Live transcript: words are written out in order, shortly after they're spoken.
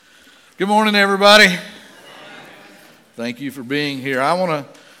Good morning, everybody. Thank you for being here. I want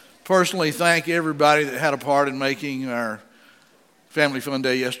to personally thank everybody that had a part in making our Family Fun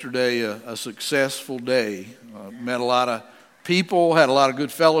Day yesterday a successful day. Met a lot of people, had a lot of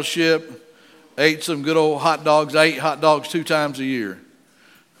good fellowship, ate some good old hot dogs. I ate hot dogs 2 times a year.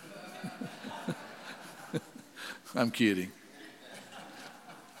 I'm kidding.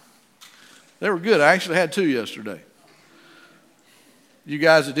 They were good. I actually had 2 yesterday. You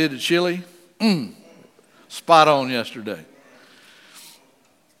guys that did the chili, spot on yesterday.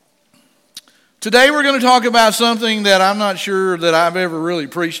 Today we're going to talk about something that I'm not sure that I've ever really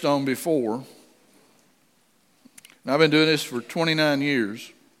preached on before. And I've been doing this for 29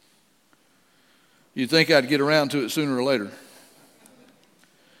 years. You'd think I'd get around to it sooner or later.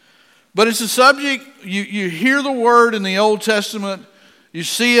 But it's a subject, you hear the word in the Old Testament, you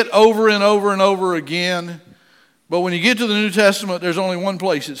see it over and over and over again. But when you get to the New Testament, there's only one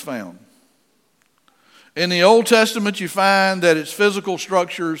place it's found. In the Old Testament, you find that it's physical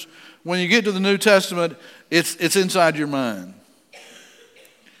structures. When you get to the New Testament, it's inside your mind.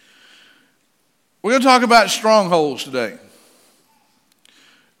 We're going to talk about strongholds today.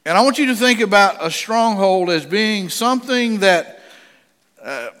 And I want you to think about a stronghold as being something that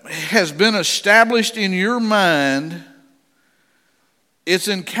has been established in your mind. It's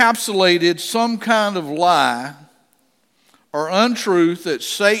encapsulated some kind of lie or untruth that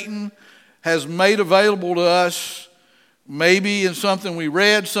Satan has made available to us, maybe in something we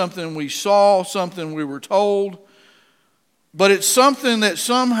read, something we saw, something we were told. But it's something that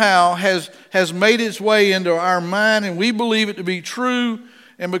somehow has made its way into our mind, and we believe it to be true.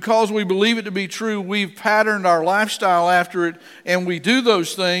 And because we believe it to be true, we've patterned our lifestyle after it, and we do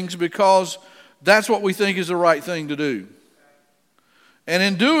those things because that's what we think is the right thing to do. And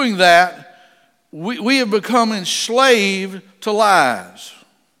in doing that, we have become enslaved to lies.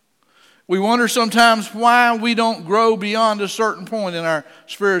 We wonder sometimes why we don't grow beyond a certain point in our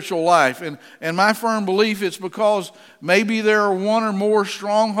spiritual life. And my firm belief it's because maybe there are one or more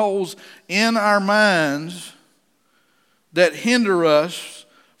strongholds in our minds that hinder us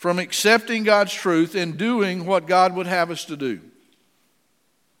from accepting God's truth and doing what God would have us to do.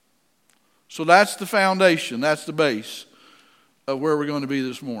 So that's the foundation, that's the base of where we're going to be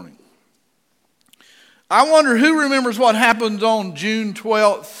this morning. I wonder who remembers what happened on June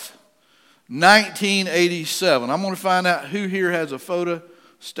 12th, 1987. I'm going to find out who here has a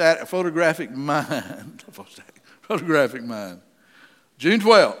photographic mind. Photographic mind. June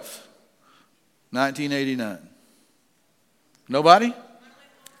 12th, 1989. Nobody?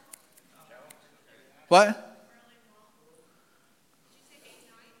 What?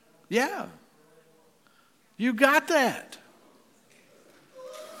 Yeah. You got that.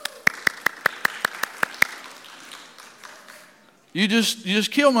 You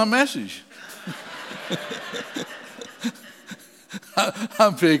just killed my message.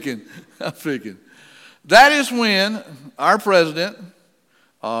 I'm picking. That is when our president,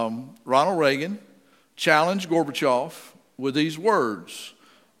 Ronald Reagan, challenged Gorbachev with these words.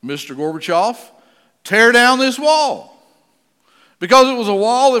 Mr. Gorbachev, tear down this wall. Because it was a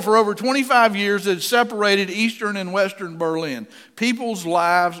wall that for over 25 years had separated Eastern and Western Berlin. People's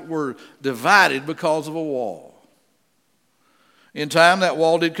lives were divided because of a wall. In time, that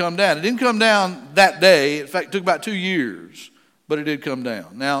wall did come down. It didn't come down that day. In fact, it took about 2 years, but it did come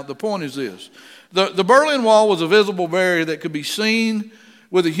down. Now, the point is this. The Berlin Wall was a visible barrier that could be seen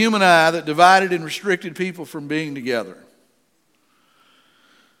with the human eye that divided and restricted people from being together.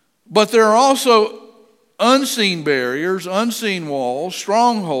 But there are also unseen barriers, unseen walls,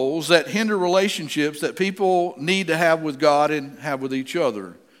 strongholds that hinder relationships that people need to have with God and have with each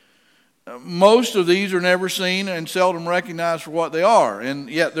other. Most of these are never seen and seldom recognized for what they are, and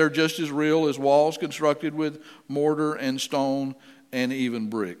yet they're just as real as walls constructed with mortar and stone and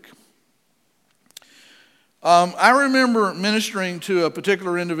even brick. I remember ministering to a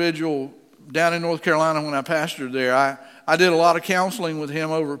particular individual down in North Carolina when I pastored there. I did a lot of counseling with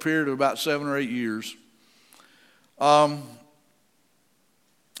him over a period of about 7 or 8 years. He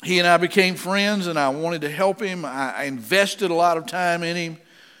and I became friends, and I wanted to help him. I invested a lot of time in him.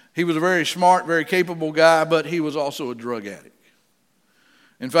 He was a very smart, very capable guy, but he was also a drug addict.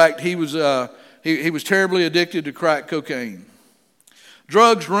 In fact, he was terribly addicted to crack cocaine.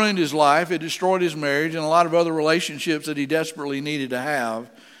 Drugs ruined his life. It destroyed his marriage and a lot of other relationships that he desperately needed to have.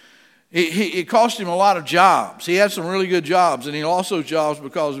 It cost him a lot of jobs. He had some really good jobs, and he lost those jobs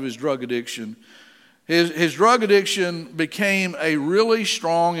because of his drug addiction. His drug addiction became a really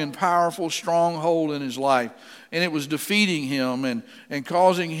strong and powerful stronghold in his life. And it was defeating him and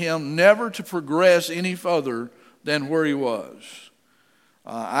causing him never to progress any further than where he was.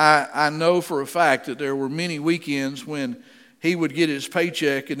 I know for a fact that there were many weekends when he would get his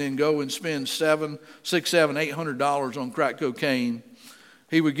paycheck and then go and spend $600, $700, $800 on crack cocaine.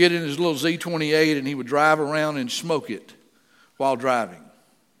 He would get in his little Z28 and he would drive around and smoke it while driving.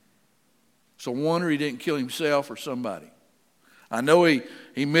 So wonder he didn't kill himself or somebody. I know he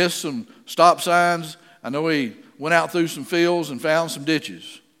missed some stop signs. I know he went out through some fields and found some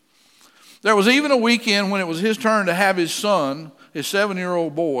ditches. There was even a weekend when it was his turn to have his son, his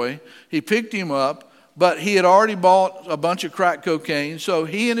 7-year-old boy. He picked him up, but he had already bought a bunch of crack cocaine, so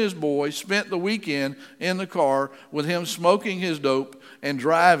he and his boy spent the weekend in the car with him smoking his dope and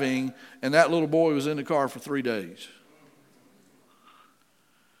driving, and that little boy was in the car for 3 days.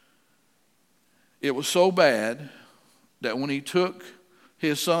 It was so bad that when he took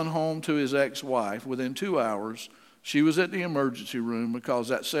his son home to his ex-wife, within 2 hours, she was at the emergency room because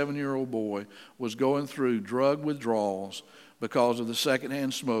that 7-year-old boy was going through drug withdrawals because of the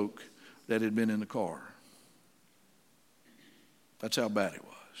secondhand smoke that had been in the car. That's how bad it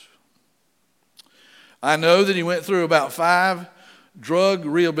was. I know that he went through about 5 drug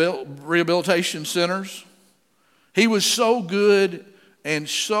rehabilitation centers. He was so good and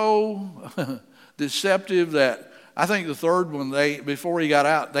so deceptive that I think the third one, before he got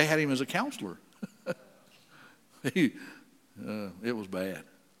out, they had him as a counselor. It was bad.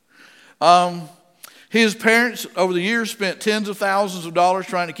 His parents, over the years, spent tens of thousands of dollars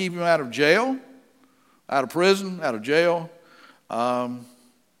trying to keep him out of jail, out of prison, out of jail.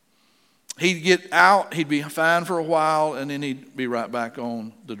 He'd get out, he'd be fine for a while, and then he'd be right back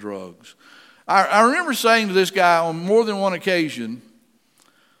on the drugs. I remember saying to this guy on more than one occasion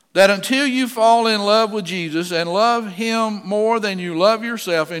that until you fall in love with Jesus and love him more than you love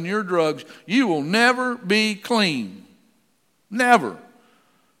yourself and your drugs, you will never be clean. Never.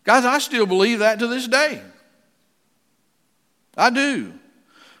 Guys, I still believe that to this day. I do.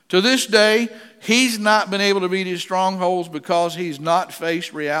 To this day, he's not been able to beat his strongholds because he's not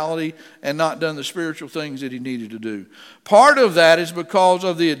faced reality and not done the spiritual things that he needed to do. Part of that is because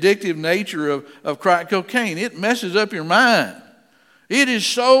of the addictive nature of crack cocaine. It messes up your mind. It is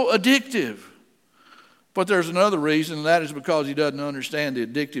so addictive. But there's another reason, and that is because he doesn't understand the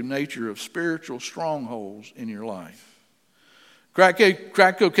addictive nature of spiritual strongholds in your life. Crack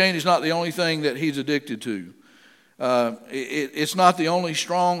cocaine is not the only thing that he's addicted to. It's not the only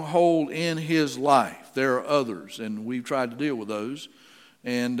stronghold in his life. There are others, and we've tried to deal with those,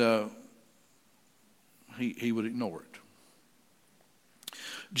 and he would ignore it.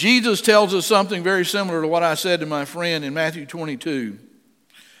 Jesus tells us something very similar to what I said to my friend in Matthew 22.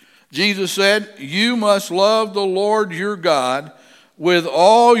 Jesus said, "You must love the Lord your God with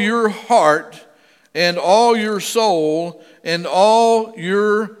all your heart and all your soul and all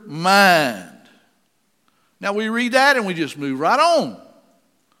your mind." Now we read that and we just move right on.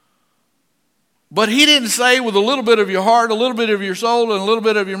 But he didn't say with a little bit of your heart, a little bit of your soul, and a little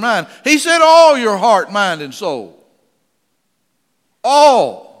bit of your mind. He said all your heart, mind, and soul.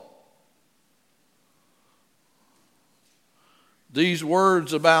 All. These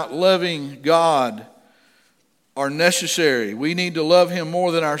words about loving God are necessary. We need to love him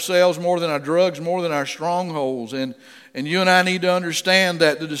more than ourselves, more than our drugs, more than our strongholds. And you and I need to understand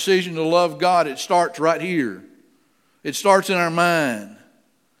that the decision to love God, it starts right here. It starts in our mind.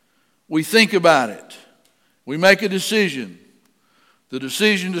 We think about it. We make a decision. The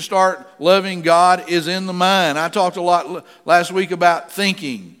decision to start loving God is in the mind. I talked a lot last week about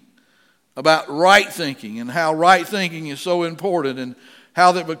thinking, about right thinking, and how right thinking is so important, and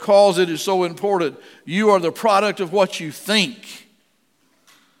how that because it is so important, you are the product of what you think.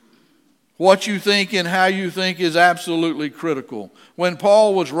 What you think and how you think is absolutely critical. When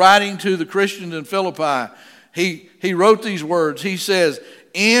Paul was writing to the Christians in Philippi, he wrote these words. He says,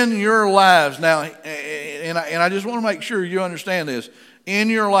 in your lives, now, and I just want to make sure you understand this, in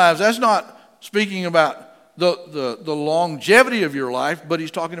your lives, that's not speaking about the longevity of your life, but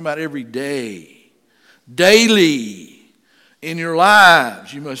he's talking about every day. Daily. In your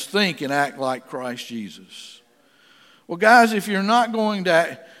lives, you must think and act like Christ Jesus. Well, guys, if you're not going to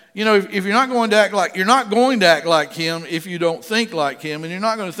act, if you're not going to act like, you're not going to act like him if you don't think like him, and you're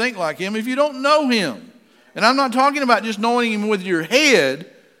not going to think like him if you don't know him. And I'm not talking about just knowing him with your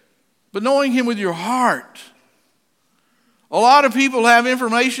head, but knowing him with your heart. A lot of people have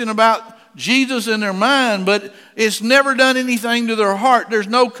information about Jesus in their mind, but it's never done anything to their heart. There's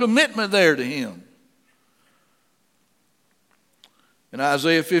no commitment there to him. In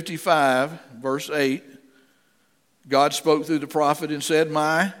Isaiah 55, verse 8, God spoke through the prophet and said,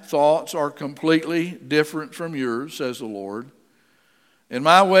 "My thoughts are completely different from yours, says the Lord. And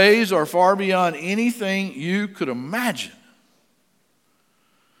my ways are far beyond anything you could imagine."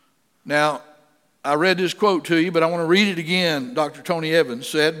 Now, I read this quote to you, but I want to read it again. Dr. Tony Evans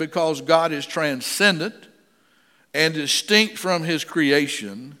said, because God is transcendent and distinct from his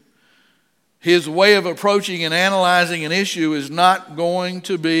creation, his way of approaching and analyzing an issue is not going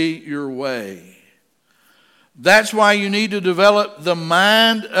to be your way. That's why you need to develop the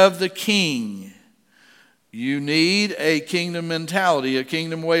mind of the king. You need a kingdom mentality, a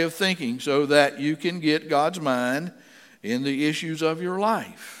kingdom way of thinking, so that you can get God's mind in the issues of your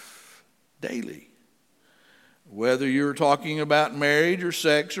life daily. Whether you're talking about marriage or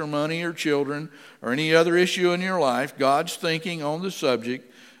sex or money or children or any other issue in your life, God's thinking on the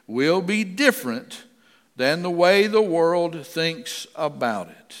subject will be different than the way the world thinks about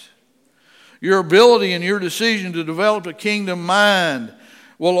it. Your ability and your decision to develop a kingdom mind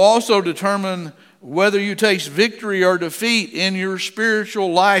will also determine whether you taste victory or defeat in your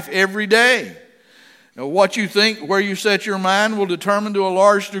spiritual life every day. Now, what you think, where you set your mind, will determine to a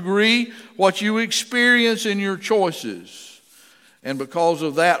large degree what you experience in your choices. And because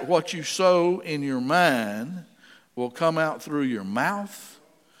of that, what you sow in your mind will come out through your mouth,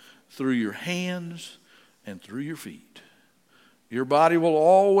 through your hands, and through your feet. Your body will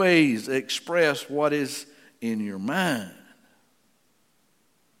always express what is in your mind.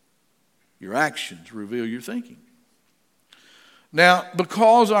 Your actions reveal your thinking. Now,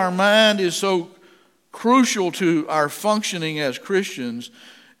 because our mind is so crucial to our functioning as Christians,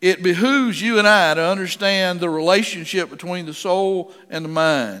 it behooves you and I to understand the relationship between the soul and the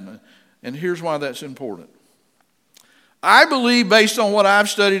mind. And here's why that's important. I believe, based on what I've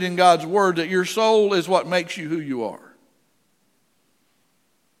studied in God's Word, that your soul is what makes you who you are.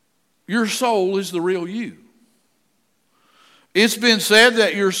 Your soul is the real you. It's been said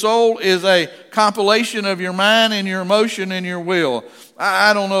that your soul is a compilation of your mind and your emotion and your will.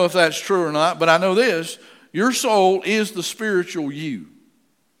 I don't know if that's true or not, but I know this. Your soul is the spiritual you.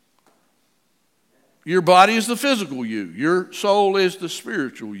 Your body is the physical you. Your soul is the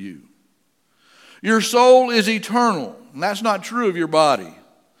spiritual you. Your soul is eternal, and that's not true of your body.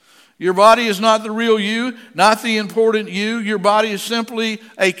 Your body is not the real you, not the important you. Your body is simply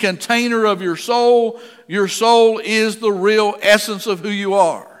a container of your soul. Your soul is the real essence of who you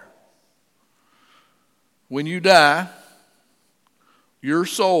are. When you die, your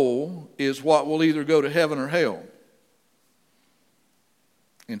soul is what will either go to heaven or hell.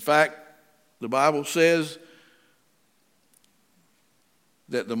 In fact, the Bible says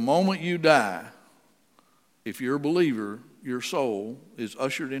that the moment you die, if you're a believer, your soul is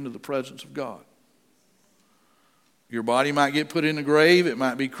ushered into the presence of God. Your body might get put in the grave, it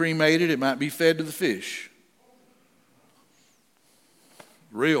might be cremated, it might be fed to the fish.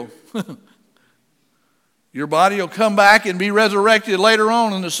 Real. Your body will come back and be resurrected later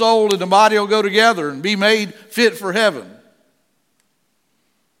on, and the soul and the body will go together and be made fit for heaven.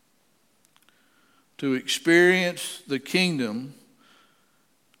 To experience the kingdom,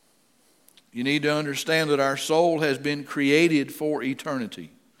 you need to understand that our soul has been created for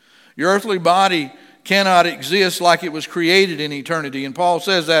eternity. Your earthly body cannot exist like it was created in eternity. And Paul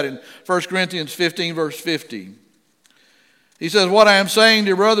says that in 1 Corinthians 15, verse 50. He says, what I am saying,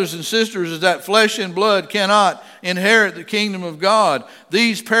 dear brothers and sisters, is that flesh and blood cannot inherit the kingdom of God.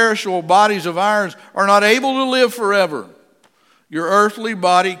 These perishable bodies of ours are not able to live forever. Your earthly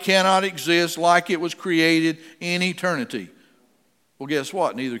body cannot exist like it was created in eternity. Well, guess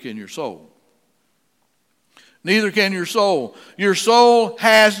what? Neither can your soul. Neither can your soul. Your soul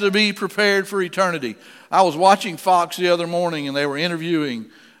has to be prepared for eternity. I was watching Fox the other morning, and they were interviewing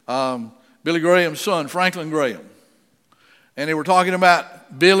Billy Graham's son, Franklin Graham. And they were talking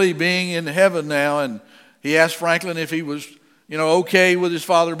about Billy being in heaven now, and he asked Franklin if he was, okay with his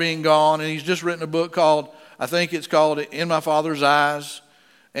father being gone. And he's just written a book called, I think it's called In My Father's Eyes.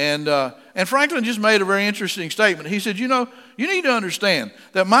 And Franklin just made a very interesting statement. He said, you need to understand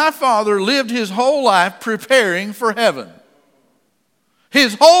that my father lived his whole life preparing for heaven.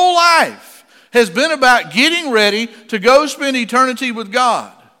 His whole life has been about getting ready to go spend eternity with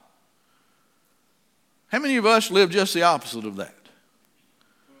God. How many of us live just the opposite of that?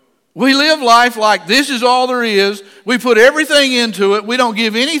 We live life like this is all there is. We put everything into it. We don't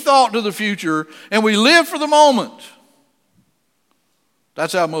give any thought to the future, and we live for the moment.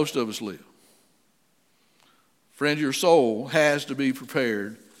 That's how most of us live. Friend, your soul has to be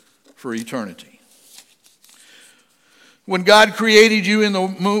prepared for eternity. When God created you in the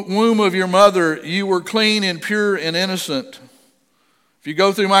womb of your mother, you were clean and pure and innocent. If you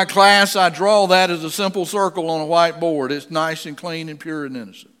go through my class, I draw that as a simple circle on a whiteboard. It's nice and clean and pure and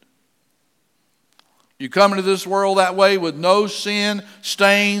innocent. You come into this world that way with no sin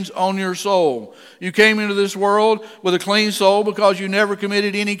stains on your soul. You came into this world with a clean soul because you never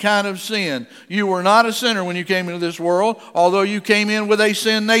committed any kind of sin. You were not a sinner when you came into this world, although you came in with a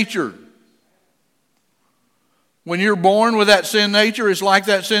sin nature. When you're born with that sin nature, it's like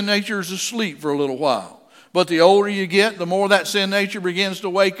that sin nature is asleep for a little while. But the older you get, the more that sin nature begins to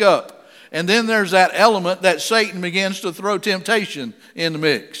wake up. And then there's that element that Satan begins to throw temptation in the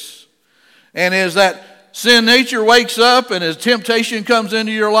mix. And as that sin nature wakes up and as temptation comes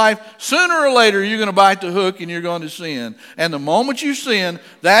into your life, sooner or later you're going to bite the hook and you're going to sin. And the moment you sin,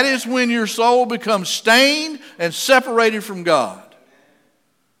 that is when your soul becomes stained and separated from God.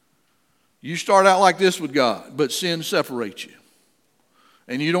 You start out like this with God, but sin separates you.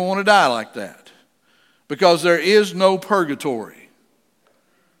 And you don't want to die like that, because there is no purgatory.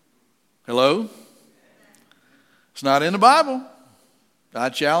 Hello? It's not in the Bible. I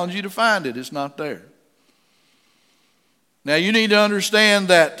challenge you to find it. It's not there. Now you need to understand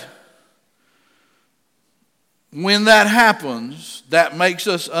that when that happens, that makes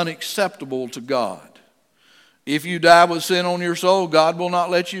us unacceptable to God. If you die with sin on your soul, God will not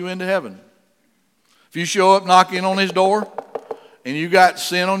let you into heaven. If you show up knocking on his door and you got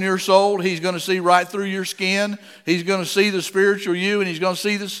sin on your soul, he's going to see right through your skin. He's going to see the spiritual you, and he's going to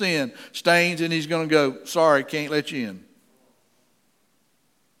see the sin stains, and he's going to go, sorry, can't let you in.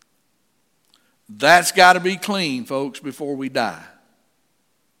 That's got to be clean, folks, before we die.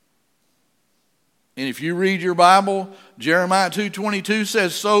 And if you read your Bible, Jeremiah 2:22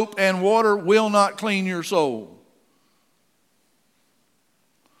 says, soap and water will not clean your soul.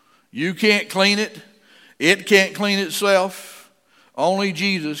 You can't clean it. It can't clean itself. Only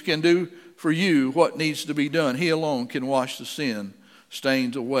Jesus can do for you what needs to be done. He alone can wash the sin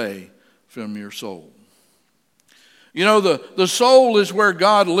stains away from your soul. You know, the soul is where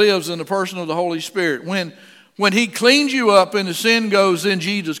God lives in the person of the Holy Spirit. When he cleans you up and the sin goes, then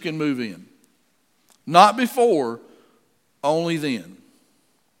Jesus can move in. Not before, only then.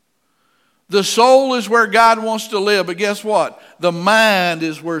 The soul is where God wants to live, but guess what? The mind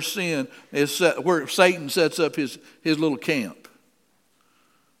is where sin is set, where Satan sets up his little camp.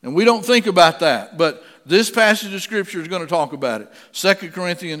 And we don't think about that, but this passage of Scripture is going to talk about it. 2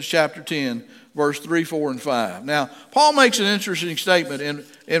 Corinthians chapter 10, verse 3, 4, and 5. Now, Paul makes an interesting statement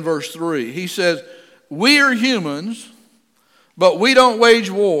in verse 3. He says, we are humans, but we don't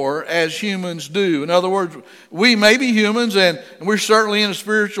wage war as humans do. In other words, we may be humans and we're certainly in a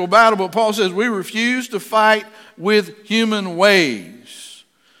spiritual battle, but Paul says we refuse to fight with human ways.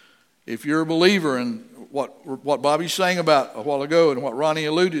 If you're a believer, and what Bobby's saying about a while ago and what Ronnie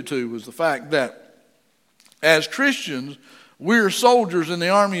alluded to was the fact that as Christians, we're soldiers in the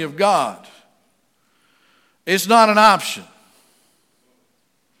army of God. It's not an option.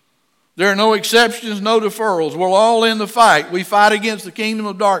 There are no exceptions, no deferrals. We're all in the fight. We fight against the kingdom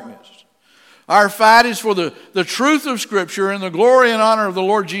of darkness. Our fight is for the truth of Scripture and the glory and honor of the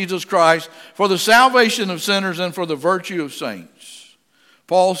Lord Jesus Christ, for the salvation of sinners and for the virtue of saints.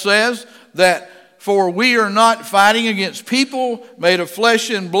 Paul says that, for we are not fighting against people made of flesh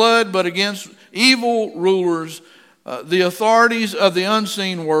and blood, but against evil rulers, the authorities of the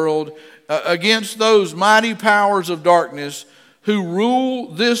unseen world, against those mighty powers of darkness who rule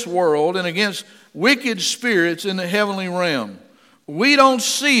this world, and against wicked spirits in the heavenly realm. We don't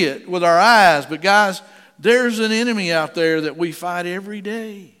see it with our eyes, but guys, there's an enemy out there that we fight every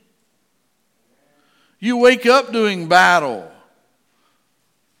day. You wake up doing battle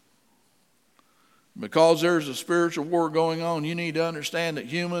because there's a spiritual war going on. You need to understand that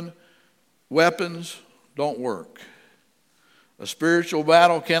human weapons don't work. A spiritual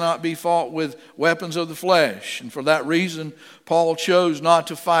battle cannot be fought with weapons of the flesh. And for that reason, Paul chose not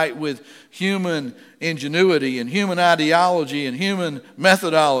to fight with human ingenuity and human ideology and human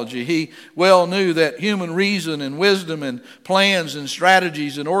methodology. He well knew that human reason and wisdom and plans and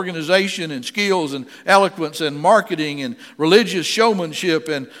strategies and organization and skills and eloquence and marketing and religious showmanship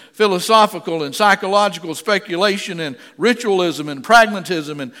and philosophical and psychological speculation and ritualism and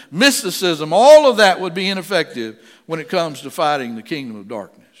pragmatism and mysticism, all of that would be ineffective when it comes to fighting the kingdom of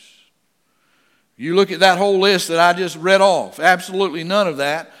darkness. You look at that whole list that I just read off, absolutely none of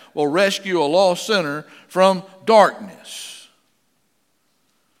that will rescue a lost sinner from darkness.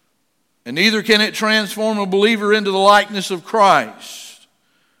 And neither can it transform a believer into the likeness of Christ.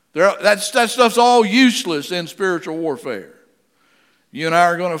 That stuff's all useless in spiritual warfare. You and I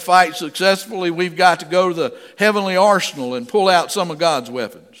are going to fight successfully. We've got to go to the heavenly arsenal and pull out some of God's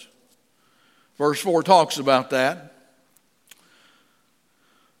weapons. Verse 4 talks about that.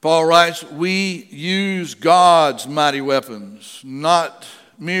 Paul writes, we use God's mighty weapons, not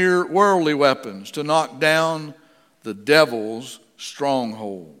mere worldly weapons to knock down the devil's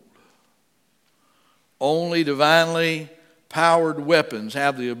stronghold. Only divinely powered weapons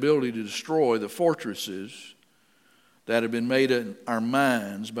have the ability to destroy the fortresses that have been made in our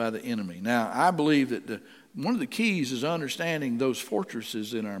minds by the enemy. Now, I believe that one of the keys is understanding those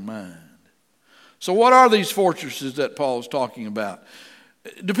fortresses in our mind. So what are these fortresses that Paul's talking about?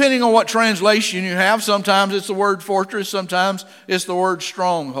 Depending on what translation you have, sometimes it's the word fortress, sometimes it's the word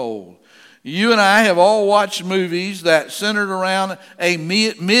stronghold. You and I have all watched movies that centered around a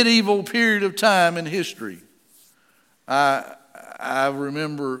medieval period of time in history. I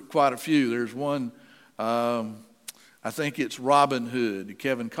remember quite a few. There's one, I think it's Robin Hood,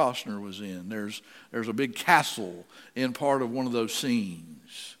 Kevin Costner was in. There's a big castle in part of one of those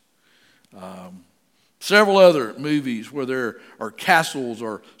scenes. Several other movies where there are castles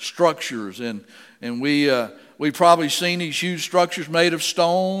or structures, and we've probably seen these huge structures made of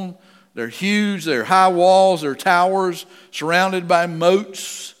stone. They're huge, they're high walls, they're towers surrounded by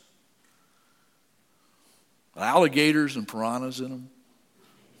moats, alligators and piranhas in them.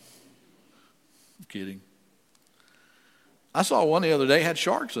 I'm kidding. I saw one the other day, had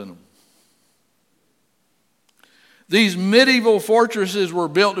sharks in them. These medieval fortresses were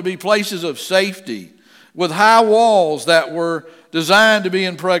built to be places of safety, with high walls that were designed to be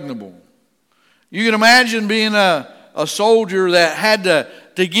impregnable. You can imagine being a soldier that had to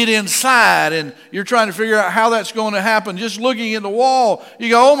get inside, and you're trying to figure out how that's going to happen. Just looking at the wall, you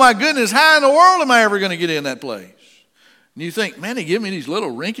go, oh my goodness, how in the world am I ever going to get in that place? And you think, man, they give me these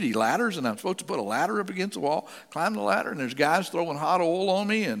little rickety ladders, and I'm supposed to put a ladder up against the wall, climb the ladder, and there's guys throwing hot oil on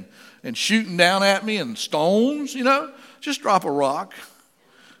me and shooting down at me, and stones, just drop a rock.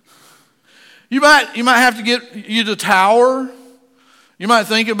 You might have to get you the tower. You might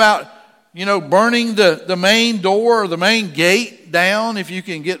think about, burning the main door or the main gate down if you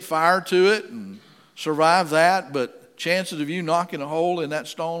can get fire to it and survive that. But chances of you knocking a hole in that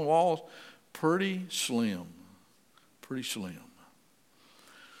stone wall is pretty slim. Pretty slim.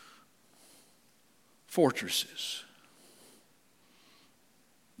 Fortresses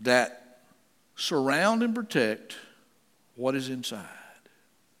that surround and protect what is inside.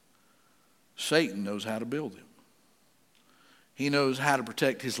 Satan knows how to build them. He knows how to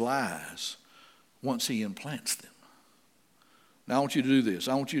protect his lies once he implants them. Now I want you to do this.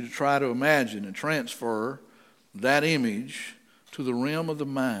 I want you to try to imagine and transfer that image to the realm of the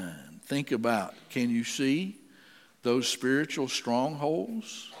mind. Think about, can you see those spiritual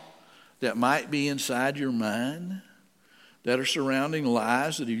strongholds that might be inside your mind that are surrounding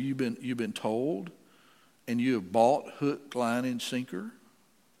lies that you've been told and you have bought hook, line, and sinker?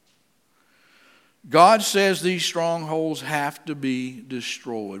 God says these strongholds have to be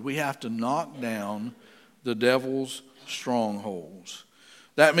destroyed. We have to knock down the devil's strongholds.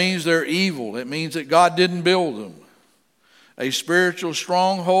 That means they're evil. It means that God didn't build them. A spiritual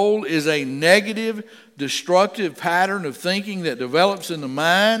stronghold is a negative, destructive pattern of thinking that develops in the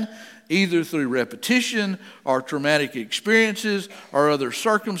mind either through repetition or traumatic experiences or other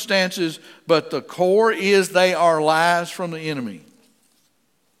circumstances, but the core is they are lies from the enemy.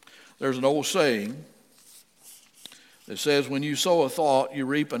 There's an old saying that says, when you sow a thought, you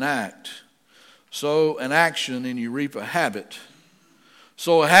reap an act. Sow an action and you reap a habit.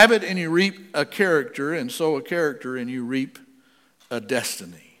 Sow a habit and you reap a character, and sow a character and you reap a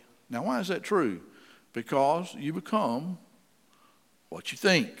destiny. Now, why is that true? Because you become what you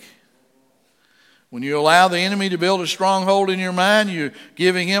think. When you allow the enemy to build a stronghold in your mind, you're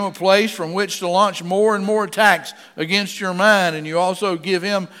giving him a place from which to launch more and more attacks against your mind. And you also give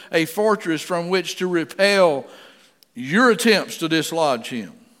him a fortress from which to repel your attempts to dislodge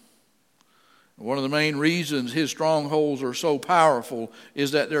him. One of the main reasons his strongholds are so powerful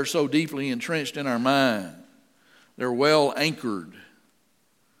is that they're so deeply entrenched in our mind. They're well anchored.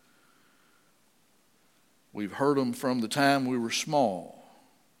 We've heard them from the time we were small.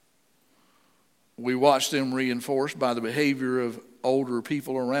 We watched them reinforced by the behavior of older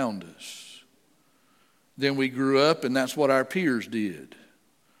people around us. Then we grew up, and that's what our peers did.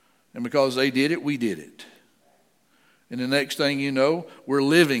 And because they did it, we did it. And the next thing you know, we're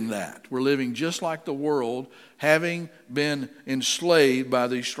living that. We're living just like the world, having been enslaved by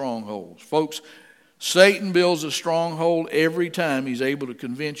these strongholds. Folks, Satan builds a stronghold every time he's able to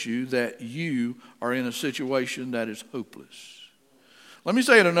convince you that you are in a situation that is hopeless. Let me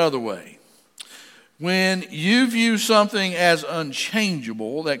say it another way. When you view something as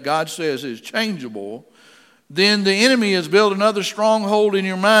unchangeable, that God says is changeable, then the enemy has built another stronghold in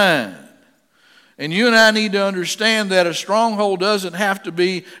your mind. And you and I need to understand that a stronghold doesn't have to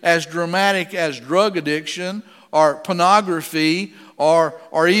be as dramatic as drug addiction or pornography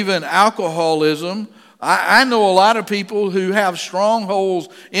or even alcoholism. I know a lot of people who have strongholds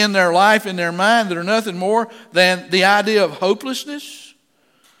in their life, in their mind, that are nothing more than the idea of hopelessness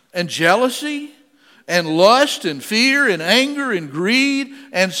and jealousy and lust and fear and anger and greed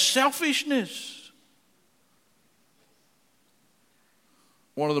and selfishness.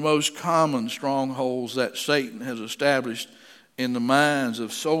 One of the most common strongholds that Satan has established in the minds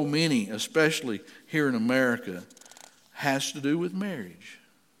of so many, especially here in America, has to do with marriage.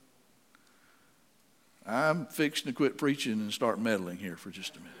 I'm fixing to quit preaching and start meddling here for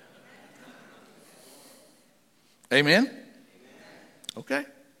just a minute. Amen? Okay,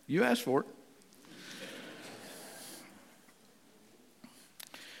 you asked for it.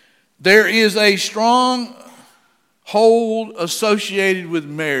 There is a strong hold associated with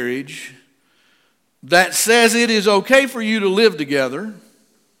marriage that says it is okay for you to live together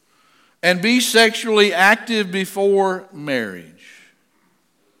and be sexually active before marriage.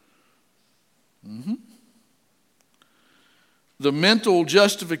 The mental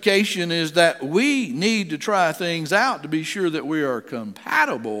justification is that we need to try things out to be sure that we are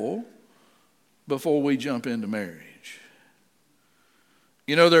compatible before we jump into marriage.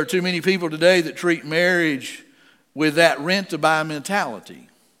 You know, there are too many people today that treat marriage with that rent-to-buy mentality.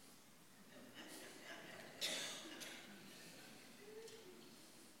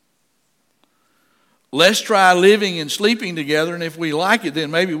 Let's try living and sleeping together, and if we like it,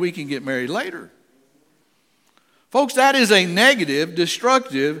 then maybe we can get married later. Folks, that is a negative,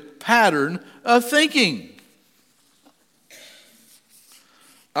 destructive pattern of thinking.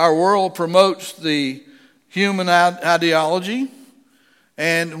 Our world promotes the human ideology,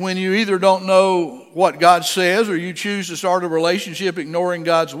 and when you either don't know what God says or you choose to start a relationship ignoring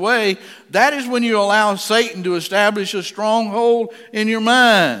God's way, that is when you allow Satan to establish a stronghold in your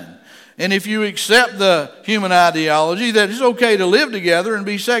mind. And if you accept the human ideology that it's okay to live together and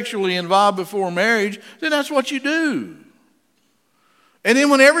be sexually involved before marriage, then that's what you do. And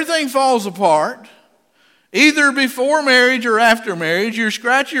then when everything falls apart, either before marriage or after marriage, you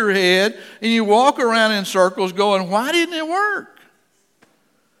scratch your head and you walk around in circles going, why didn't it work?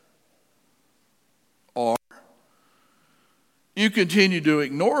 Or you continue to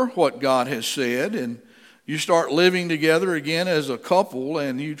ignore what God has said, and you start living together again as a couple,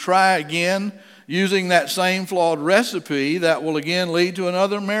 and you try again using that same flawed recipe that will again lead to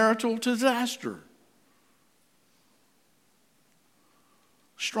another marital disaster.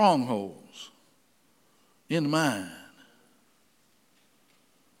 Strongholds in the mind.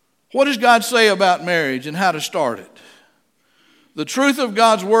 What does God say about marriage and how to start it? The truth of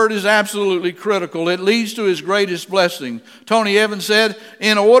God's word is absolutely critical. It leads to his greatest blessing. Tony Evans said,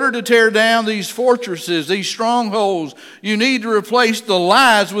 in order to tear down these fortresses, these strongholds, you need to replace the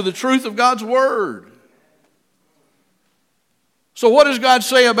lies with the truth of God's word. So what does God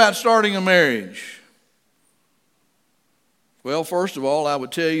say about starting a marriage? Well, first of all, I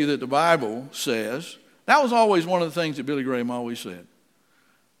would tell you that the Bible says, that was always one of the things that Billy Graham always said.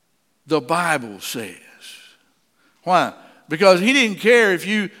 The Bible says. Why? Because he didn't care if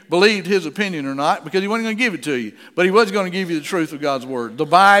you believed his opinion or not, because he wasn't going to give it to you. But he was going to give you the truth of God's word. The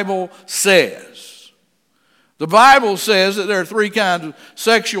Bible says. The Bible says that there are three kinds of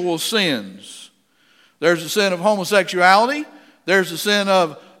sexual sins. There's the sin of homosexuality. There's the sin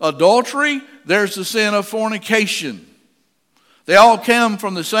of adultery. There's the sin of fornication. They all come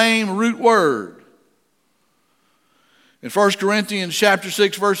from the same root word. In 1 Corinthians chapter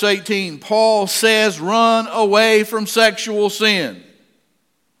 6, verse 18, Paul says, run away from sexual sin.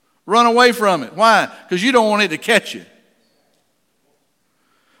 Run away from it. Why? Because you don't want it to catch you.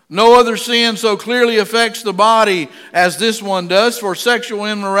 No other sin so clearly affects the body as this one does, for sexual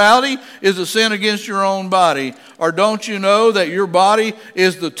immorality is a sin against your own body. Or don't you know that your body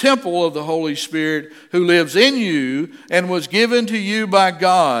is the temple of the Holy Spirit who lives in you and was given to you by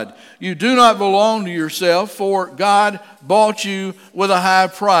God? You do not belong to yourself, for God bought you with a high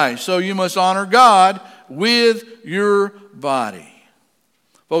price. So you must honor God with your body.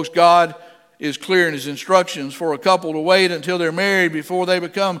 Folks, God is clear in his instructions for a couple to wait until they're married before they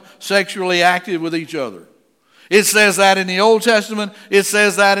become sexually active with each other. It says that in the Old Testament. It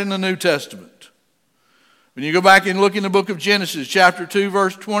says that in the New Testament. When you go back and look in the book of Genesis, chapter 2,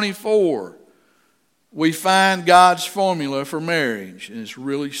 verse 24, we find God's formula for marriage. And it's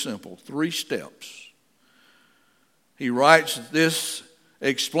really simple. 3 steps. He writes, this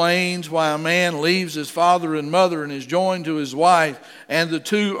explains why a man leaves his father and mother and is joined to his wife, and the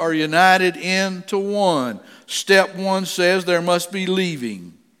two are united into one. Step 1 says there must be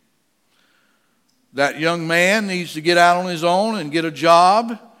leaving. That young man needs to get out on his own and get a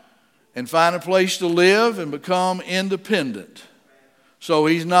job and find a place to live and become independent. So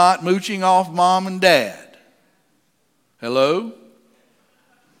he's not mooching off mom and dad. Hello?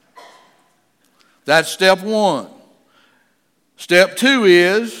 That's step one. Step two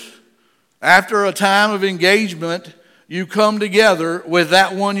is, after a time of engagement, you come together with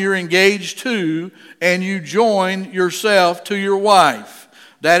that one you're engaged to and you join yourself to your wife.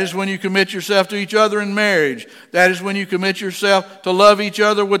 That is when you commit yourself to each other in marriage. That is when you commit yourself to love each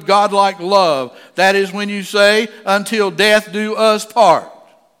other with godlike love. That is when you say, until death do us part.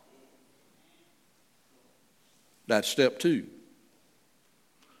 That's step two.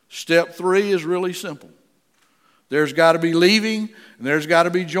 Step three is really simple. There's got to be leaving, and there's got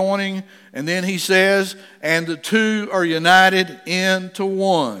to be joining. And then he says, and the two are united into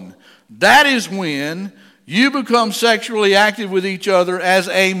one. That is when you become sexually active with each other as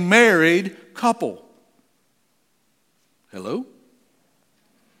a married couple. Hello?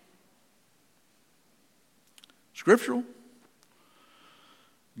 Scriptural.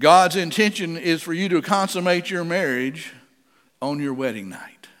 God's intention is for you to consummate your marriage on your wedding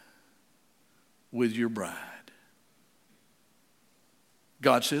night with your bride.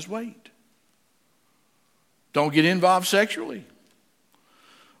 God says, wait. Don't get involved sexually.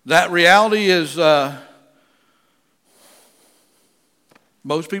 That reality is,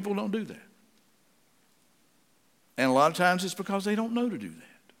 most people don't do that. And a lot of times it's because they don't know to do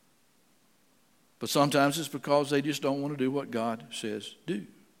that. But sometimes it's because they just don't want to do what God says do.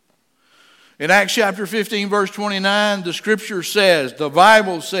 In Acts chapter 15, verse 29, the scripture says, the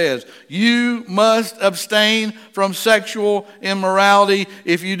Bible says, you must abstain from sexual immorality.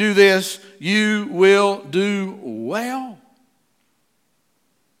 If you do this, you will do well.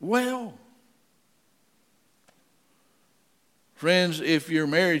 Well. Friends, if your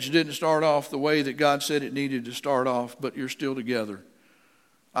marriage didn't start off the way that God said it needed to start off, but you're still together,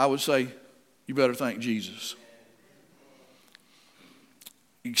 I would say you better thank Jesus.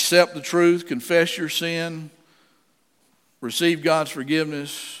 Accept the truth, confess your sin, receive God's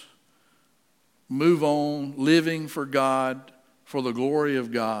forgiveness, move on, living for God, for the glory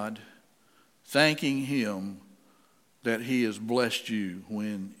of God, thanking Him that He has blessed you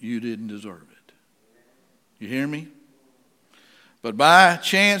when you didn't deserve it. You hear me? But by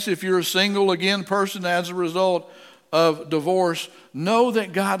chance, if you're a single again person as a result of divorce, know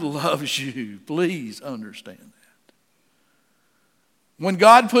that God loves you. Please understand that. When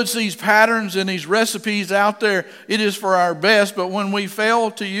God puts these patterns and these recipes out there, it is for our best. But when we fail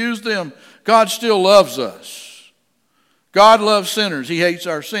to use them, God still loves us. God loves sinners. He hates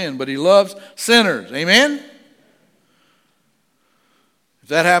our sin, but He loves sinners. Amen? If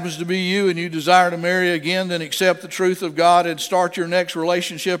that happens to be you and you desire to marry again, then accept the truth of God and start your next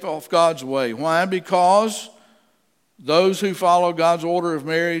relationship off God's way. Why? Because those who follow God's order of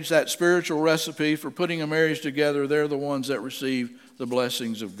marriage, that spiritual recipe for putting a marriage together, they're the ones that receive the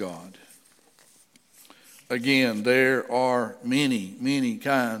blessings of God. Again, there are many, many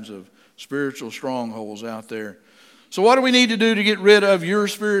kinds of spiritual strongholds out there. So what do we need to do to get rid of your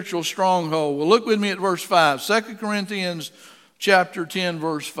spiritual stronghold? Well, look with me at verse 5. 2 Corinthians chapter 10,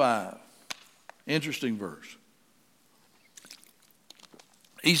 verse 5. Interesting verse.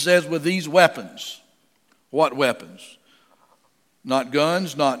 He says, with these weapons. What weapons? Not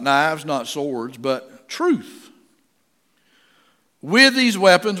guns, not knives, not swords, but truth. With these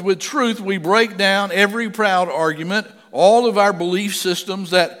weapons, with truth, we break down every proud argument, all of our belief systems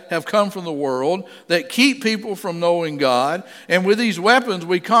that have come from the world, that keep people from knowing God. And with these weapons,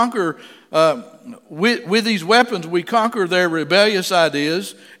 we conquer. With these weapons, we conquer their rebellious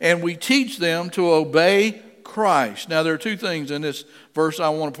ideas, and we teach them to obey Christ. Now, there are two things in this verse I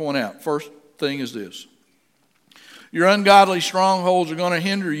want to point out. First thing is this. Your ungodly strongholds are going to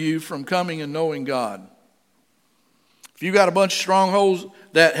hinder you from coming and knowing God. If you've got a bunch of strongholds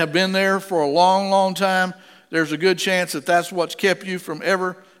that have been there for a long, long time, there's a good chance that that's what's kept you from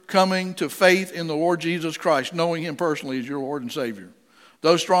ever coming to faith in the Lord Jesus Christ, knowing Him personally as your Lord and Savior.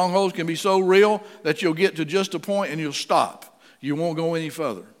 Those strongholds can be so real that you'll get to just a point and you'll stop. You won't go any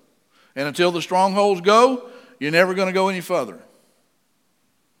further. And until the strongholds go, you're never going to go any further.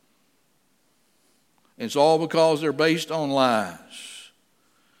 It's all because they're based on lies.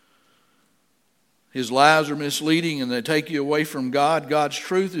 His lies are misleading and they take you away from God. God's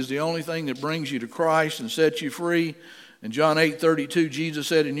truth is the only thing that brings you to Christ and sets you free. In John 8:32, Jesus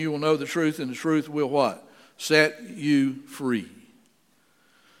said, and you will know the truth, and the truth will what? Set you free.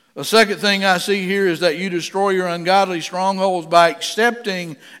 The second thing I see here is that you destroy your ungodly strongholds by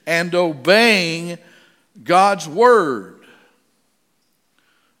accepting and obeying God's word.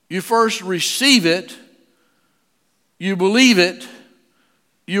 You first receive it, you believe it,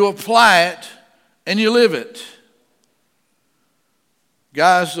 you apply it, and you live it.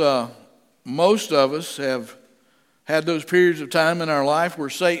 Guys, most of us have had those periods of time in our life where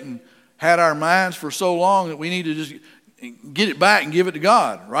Satan had our minds for so long that we need to just get it back and give it to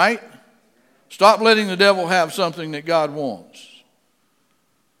God, right? Stop letting the devil have something that God wants.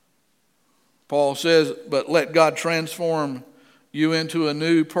 Paul says, but let God transform you into a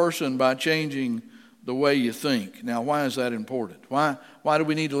new person by changing the way you think. Now, why is that important? Why do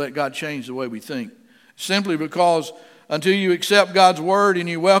we need to let God change the way we think? Simply because until you accept God's word and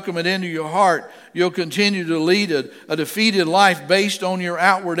you welcome it into your heart, you'll continue to lead a defeated life based on your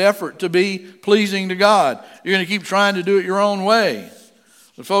outward effort to be pleasing to God. You're going to keep trying to do it your own way.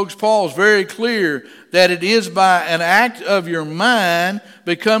 But folks, Paul's very clear that it is by an act of your mind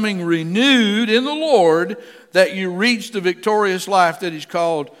becoming renewed in the Lord that you reach the victorious life that He's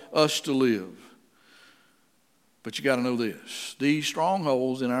called us to live. But you got to know this. These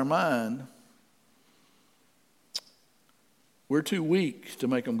strongholds in our mind, we're too weak to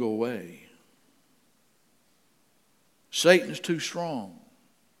make them go away. Satan's too strong.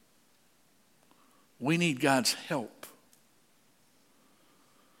 We need God's help.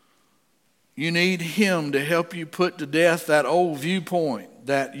 You need Him to help you put to death that old viewpoint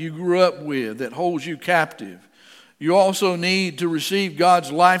that you grew up with that holds you captive. You also need to receive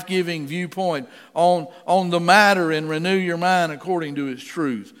God's life-giving viewpoint on the matter and renew your mind according to His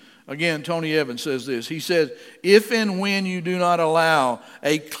truth. Again, Tony Evans says this. He says, if and when you do not allow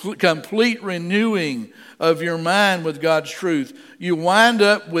a complete renewing of your mind with God's truth, you wind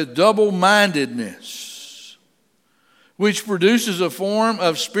up with double-mindedness, which produces a form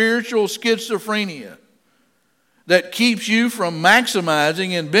of spiritual schizophrenia that keeps you from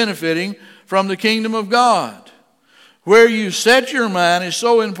maximizing and benefiting from the kingdom of God. Where you set your mind is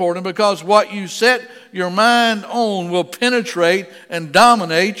so important because what you set your mind on will penetrate and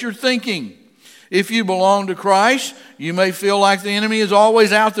dominate your thinking. If you belong to Christ, you may feel like the enemy is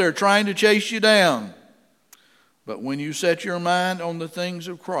always out there trying to chase you down. But when you set your mind on the things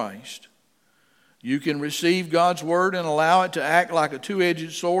of Christ, you can receive God's word and allow it to act like a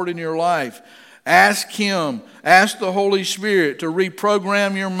two-edged sword in your life. Ask Him, ask the Holy Spirit to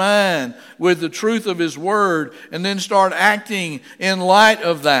reprogram your mind with the truth of His word and then start acting in light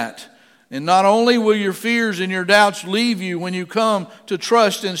of that. And not only will your fears and your doubts leave you when you come to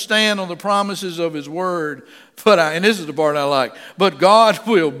trust and stand on the promises of His word, and this is the part I like, but God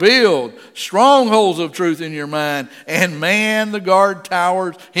will build strongholds of truth in your mind and man the guard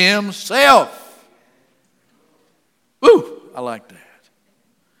towers Himself. Woo, I like that.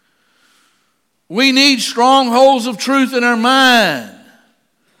 We need strongholds of truth in our mind.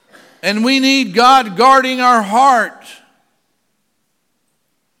 And we need God guarding our heart.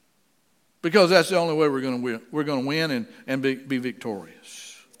 Because that's the only way we're going to win. We're going to win and be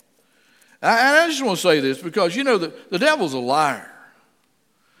victorious. I just want to say this because, you know, the devil's a liar.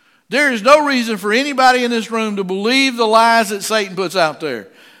 There is no reason for anybody in this room to believe the lies that Satan puts out there.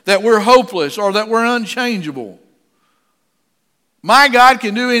 That we're hopeless or that we're unchangeable. My God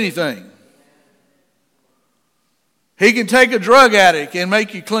can do anything. He can take a drug addict and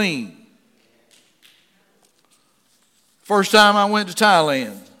make you clean. First time I went to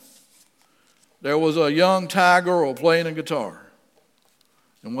Thailand, there was a young Thai girl playing a guitar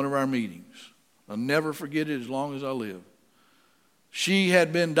in one of our meetings. I'll never forget it as long as I live. She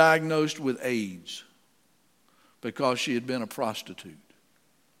had been diagnosed with AIDS because she had been a prostitute.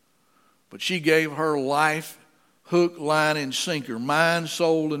 But she gave her life, hook, line, and sinker, mind,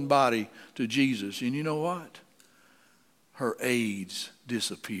 soul, and body to Jesus. And you know what? Her AIDS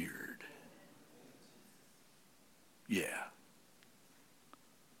disappeared. Yeah.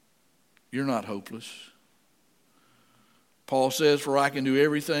 You're not hopeless. Paul says, for I can do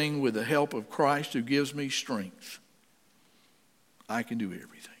everything with the help of Christ who gives me strength. I can do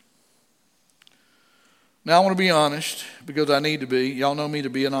everything. Now I want to be honest because I need to be. Y'all know me to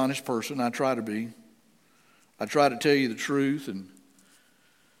be an honest person. I try to be. I try to tell you the truth, and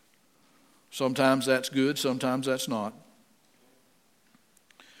sometimes that's good, sometimes that's not.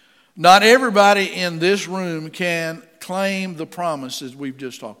 Not everybody in this room can claim the promises we've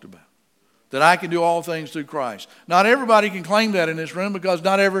just talked about. That I can do all things through Christ. Not everybody can claim that in this room because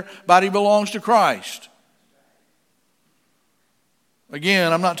not everybody belongs to Christ.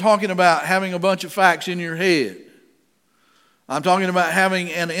 Again, I'm not talking about having a bunch of facts in your head. I'm talking about having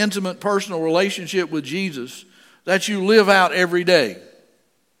an intimate personal relationship with Jesus that you live out every day.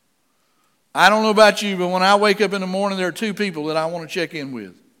 I don't know about you, but when I wake up in the morning, there are two people that I want to check in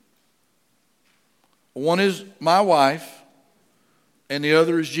with. One is my wife, and the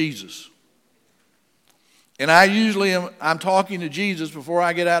other is Jesus. And I'm talking to Jesus before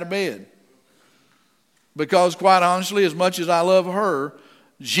I get out of bed. Because quite honestly, as much as I love her,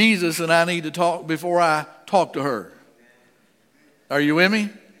 Jesus and I need to talk before I talk to her. Are you with me?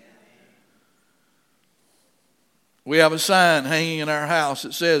 We have a sign hanging in our house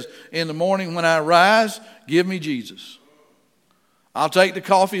that says, in the morning when I rise, give me Jesus. I'll take the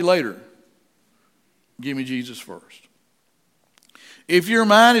coffee later. Give me Jesus first. If your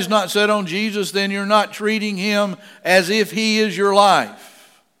mind is not set on Jesus, then you're not treating him as if he is your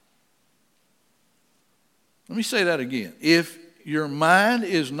life. Let me say that again. If your mind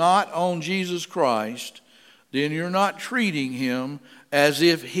is not on Jesus Christ, then you're not treating him as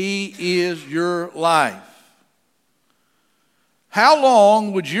if he is your life. How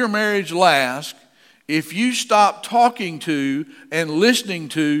long would your marriage last if you stopped talking to and listening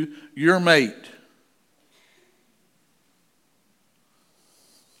to your mate?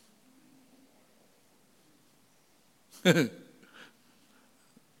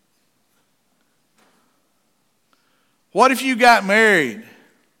 What if you got married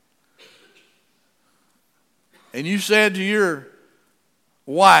and you said to your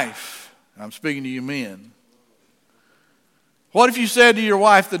wife, I'm speaking to you men, what if you said to your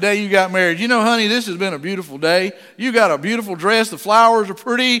wife the day you got married, you know, honey, this has been a beautiful day. You got a beautiful dress. The flowers are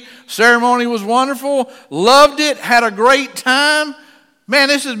pretty. Ceremony was wonderful. Loved it. Had a great time. Man,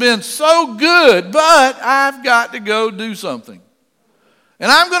 this has been so good, but I've got to go do something.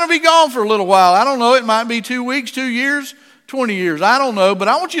 And I'm going to be gone for a little while. I don't know. It might be 2 weeks, 2 years, 20 years. I don't know. But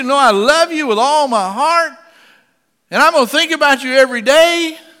I want you to know I love you with all my heart. And I'm going to think about you every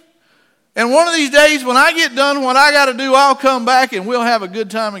day. And one of these days when I get done what I got to do, I'll come back and we'll have a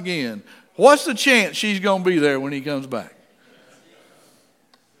good time again. What's the chance she's going to be there when he comes back?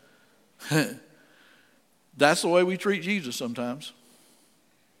 That's the way we treat Jesus sometimes.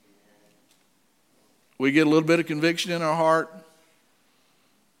 We get a little bit of conviction in our heart.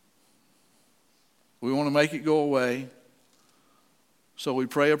 We want to make it go away. So we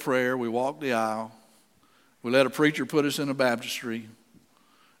pray a prayer. We walk the aisle. We let a preacher put us in a baptistry.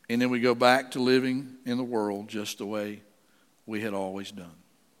 And then we go back to living in the world just the way we had always done.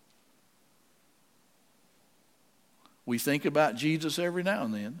 We think about Jesus every now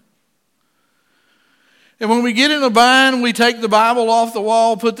and then. And when we get in a bind, we take the Bible off the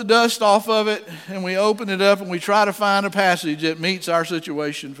wall, put the dust off of it, and we open it up and we try to find a passage that meets our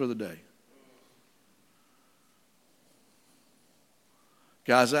situation for the day.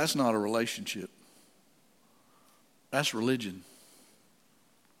 Guys, that's not a relationship. That's religion.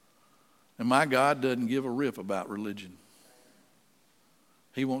 And my God doesn't give a rip about religion.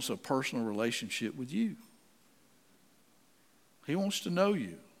 He wants a personal relationship with you. He wants to know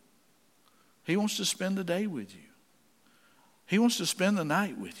you. He wants to spend the day with you. He wants to spend the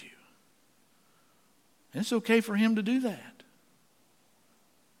night with you. And it's okay for him to do that.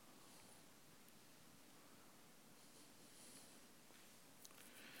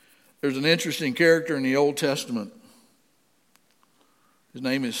 There's an interesting character in the Old Testament. His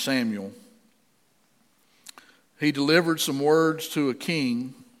name is Samuel. He delivered some words to a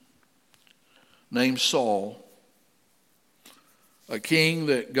king named Saul, a king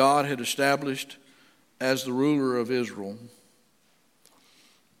that God had established as the ruler of Israel.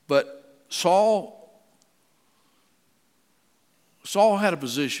 But Saul had a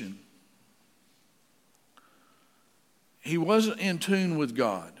position. He wasn't in tune with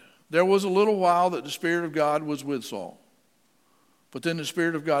God. There was a little while that the Spirit of God was with Saul. But then the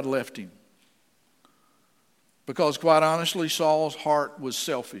Spirit of God left him. Because quite honestly, Saul's heart was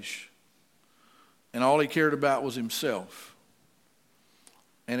selfish. And all he cared about was himself.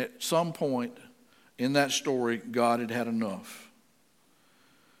 And at some point in that story, God had had enough.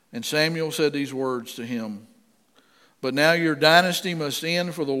 And Samuel said these words to him. But now your dynasty must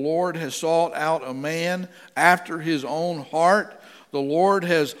end, for the Lord has sought out a man after his own heart. The Lord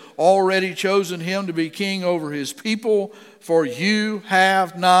has already chosen him to be king over his people, for you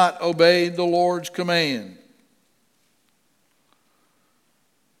have not obeyed the Lord's command.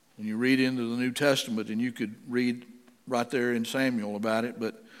 When you read into the New Testament, and you could read right there in Samuel about it,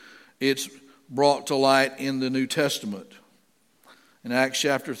 but it's brought to light in the New Testament. In Acts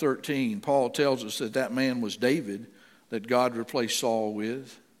chapter 13, Paul tells us that that man was David, that God replaced Saul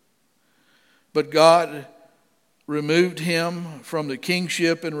with. But God removed him from the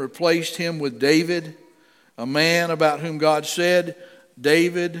kingship and replaced him with David, a man about whom God said,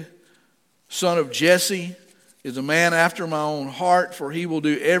 David, son of Jesse, is a man after my own heart, for he will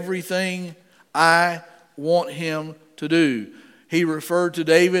do everything I want him to do. He referred to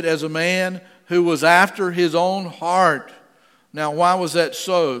David as a man who was after his own heart. Now, why was that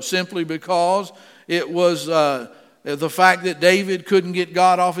so? Simply because it was the fact that David couldn't get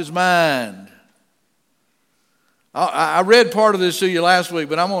God off his mind. I read part of this to you last week,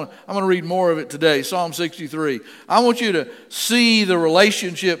 but I'm going to read more of it today. Psalm 63. I want you to see the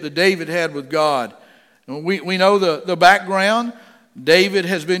relationship that David had with God. We know the background. David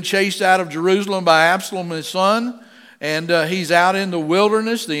has been chased out of Jerusalem by Absalom, his son, and he's out in the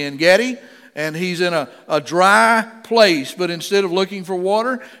wilderness, the En-Gedi, and he's in a dry place. But instead of looking for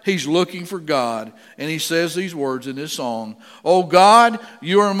water, he's looking for God. And he says these words in this song: "O God,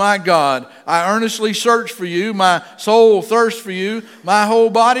 you are my God. I earnestly search for you. My soul thirsts for you. My whole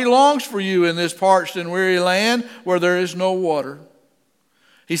body longs for you in this parched and weary land where there is no water."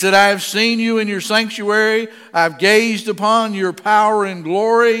 He said, "I have seen you in your sanctuary. I've gazed upon your power and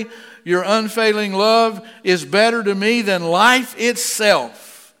glory. Your unfailing love is better to me than life itself.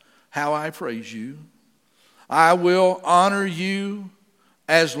 How I praise you. I will honor you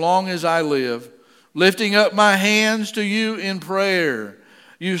as long as I live, lifting up my hands to you in prayer.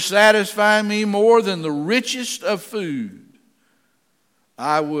 You satisfy me more than the richest of food.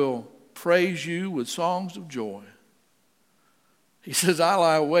 I will praise you with songs of joy." He says, "I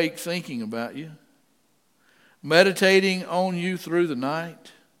lie awake thinking about you, meditating on you through the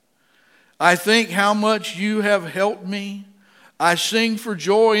night. I think how much you have helped me. I sing for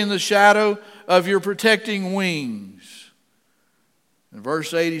joy in the shadow of your protecting wings." In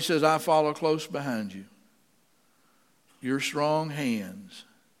verse 8 he says, "I follow close behind you. Your strong hands,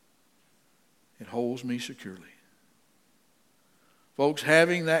 it holds me securely." Folks,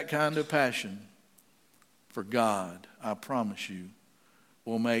 having that kind of passion for God, I promise you,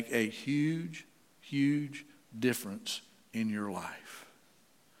 will make a huge, huge difference in your life.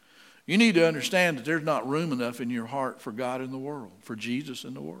 You need to understand that there's not room enough in your heart for God in the world, for Jesus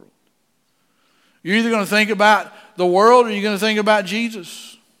in the world. You're either going to think about the world or you're going to think about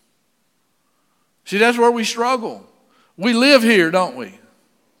Jesus. See, that's where we struggle. We live here, don't we?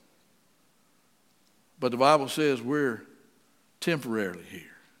 But the Bible says we're temporarily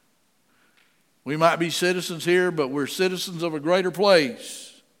here. We might be citizens here, but we're citizens of a greater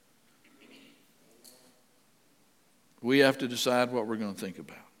place. We have to decide what we're going to think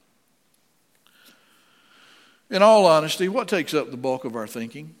about. In all honesty, what takes up the bulk of our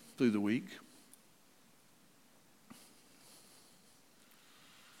thinking through the week?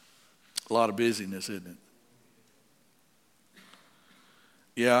 A lot of busyness, isn't it?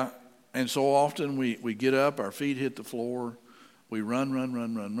 Yeah, and so often we get up, our feet hit the floor, we run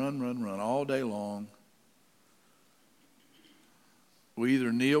all day long. We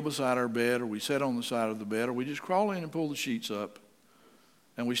either kneel beside our bed or we sit on the side of the bed or we just crawl in and pull the sheets up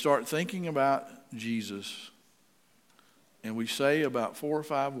and we start thinking about Jesus. And we say about 4 or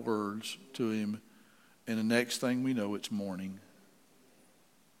 5 words to him, and the next thing we know, it's morning.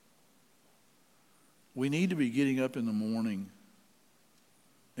 We need to be getting up in the morning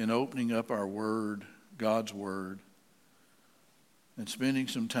and opening up our Word, God's Word, and spending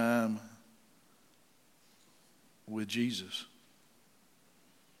some time with Jesus.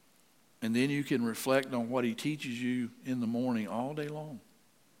 And then you can reflect on what he teaches you in the morning all day long.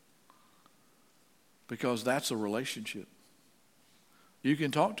 Because that's a relationship. You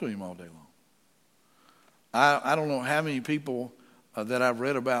can talk to him all day long. I don't know how many people that I've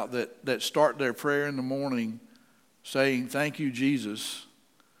read about that start their prayer in the morning saying, "Thank you, Jesus.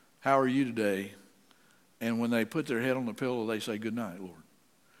 How are you today?" And when they put their head on the pillow, they say, "Good night, Lord,"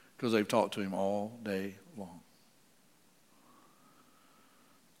 because they've talked to him all day long.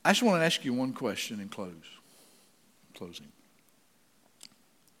 I just want to ask you one question in closing.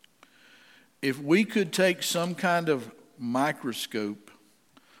 If we could take some kind of microscope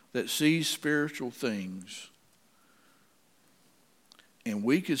that sees spiritual things and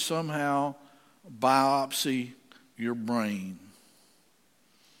we could somehow biopsy your brain,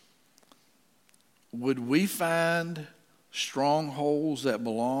 would we find strongholds that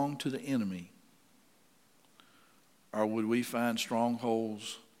belong to the enemy? Or would we find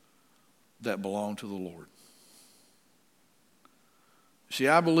strongholds that belong to the Lord? See,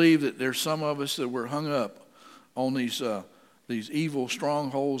 I believe that there's some of us that we're hung up on these evil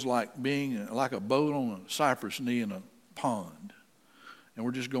strongholds like being like a boat on a cypress knee in a pond. And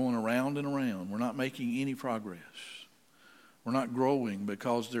we're just going around and around. We're not making any progress. We're not growing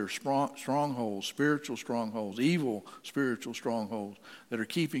because there's strongholds, spiritual strongholds, evil spiritual strongholds that are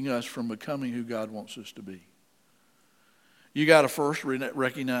keeping us from becoming who God wants us to be. You got to first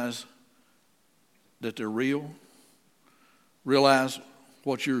recognize that they're real. Realize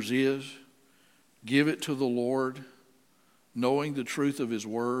what yours is. Give it to the Lord, knowing the truth of his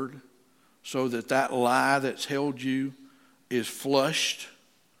word, so that that lie that's held you is flushed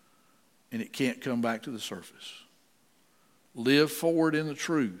and it can't come back to the surface. Live forward in the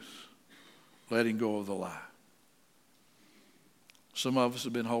truth, letting go of the lie. Some of us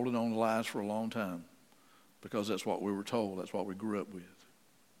have been holding on to lies for a long time because that's what we were told. That's what we grew up with.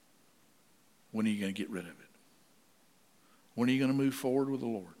 When are you going to get rid of it? When are you going to move forward with the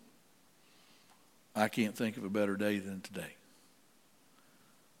Lord? I can't think of a better day than today.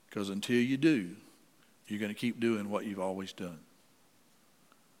 Because until you do, you're going to keep doing what you've always done.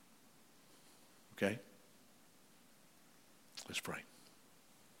 Okay? Let's pray.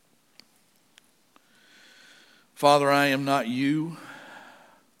 Father, I am not you.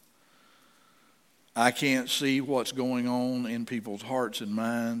 I can't see what's going on in people's hearts and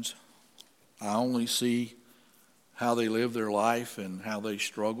minds. I only see how they live their life and how they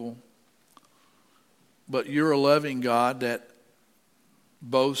struggle. But you're a loving God that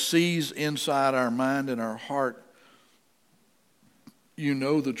both sees inside our mind and our heart. You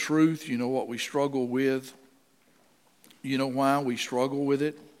know the truth. You know what we struggle with. You know why we struggle with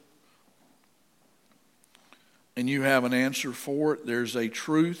it. And you have an answer for it. There's a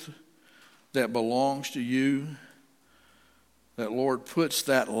truth that belongs to you that, Lord, puts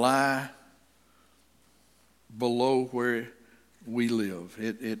that lie below where we live.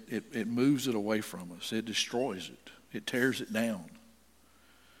 It moves it away from us. It destroys it. It tears it down.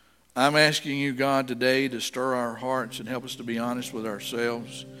 I'm asking you, God, today to stir our hearts and help us to be honest with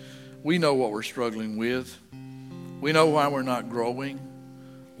ourselves. We know what we're struggling with. We know why we're not growing.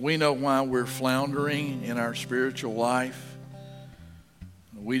 We know why we're floundering in our spiritual life.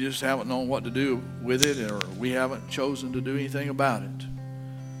 We just haven't known what to do with it, or we haven't chosen to do anything about it.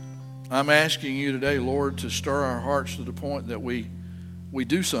 I'm asking you today, Lord, to stir our hearts to the point that we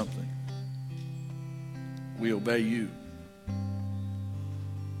do something. We obey you.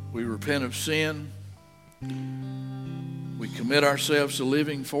 We repent of sin. We commit ourselves to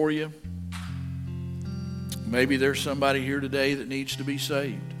living for you. Maybe there's somebody here today that needs to be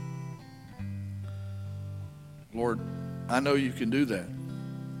saved. Lord, I know you can do that.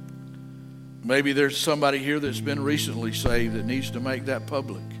 Maybe there's somebody here that's been recently saved that needs to make that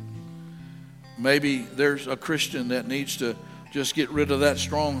public. Maybe there's a Christian that needs to just get rid of that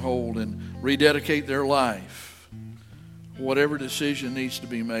stronghold and rededicate their life. Whatever decision needs to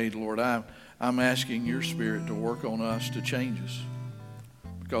be made, Lord, I'm asking your Spirit to work on us to change us.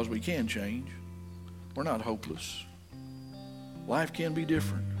 Because we can change. We're not hopeless. Life can be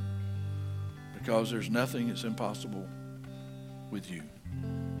different. Because there's nothing that's impossible with you.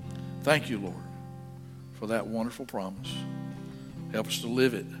 Thank you, Lord, for that wonderful promise. Help us to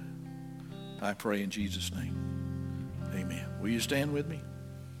live it. I pray in Jesus' name. Amen. Will you stand with me?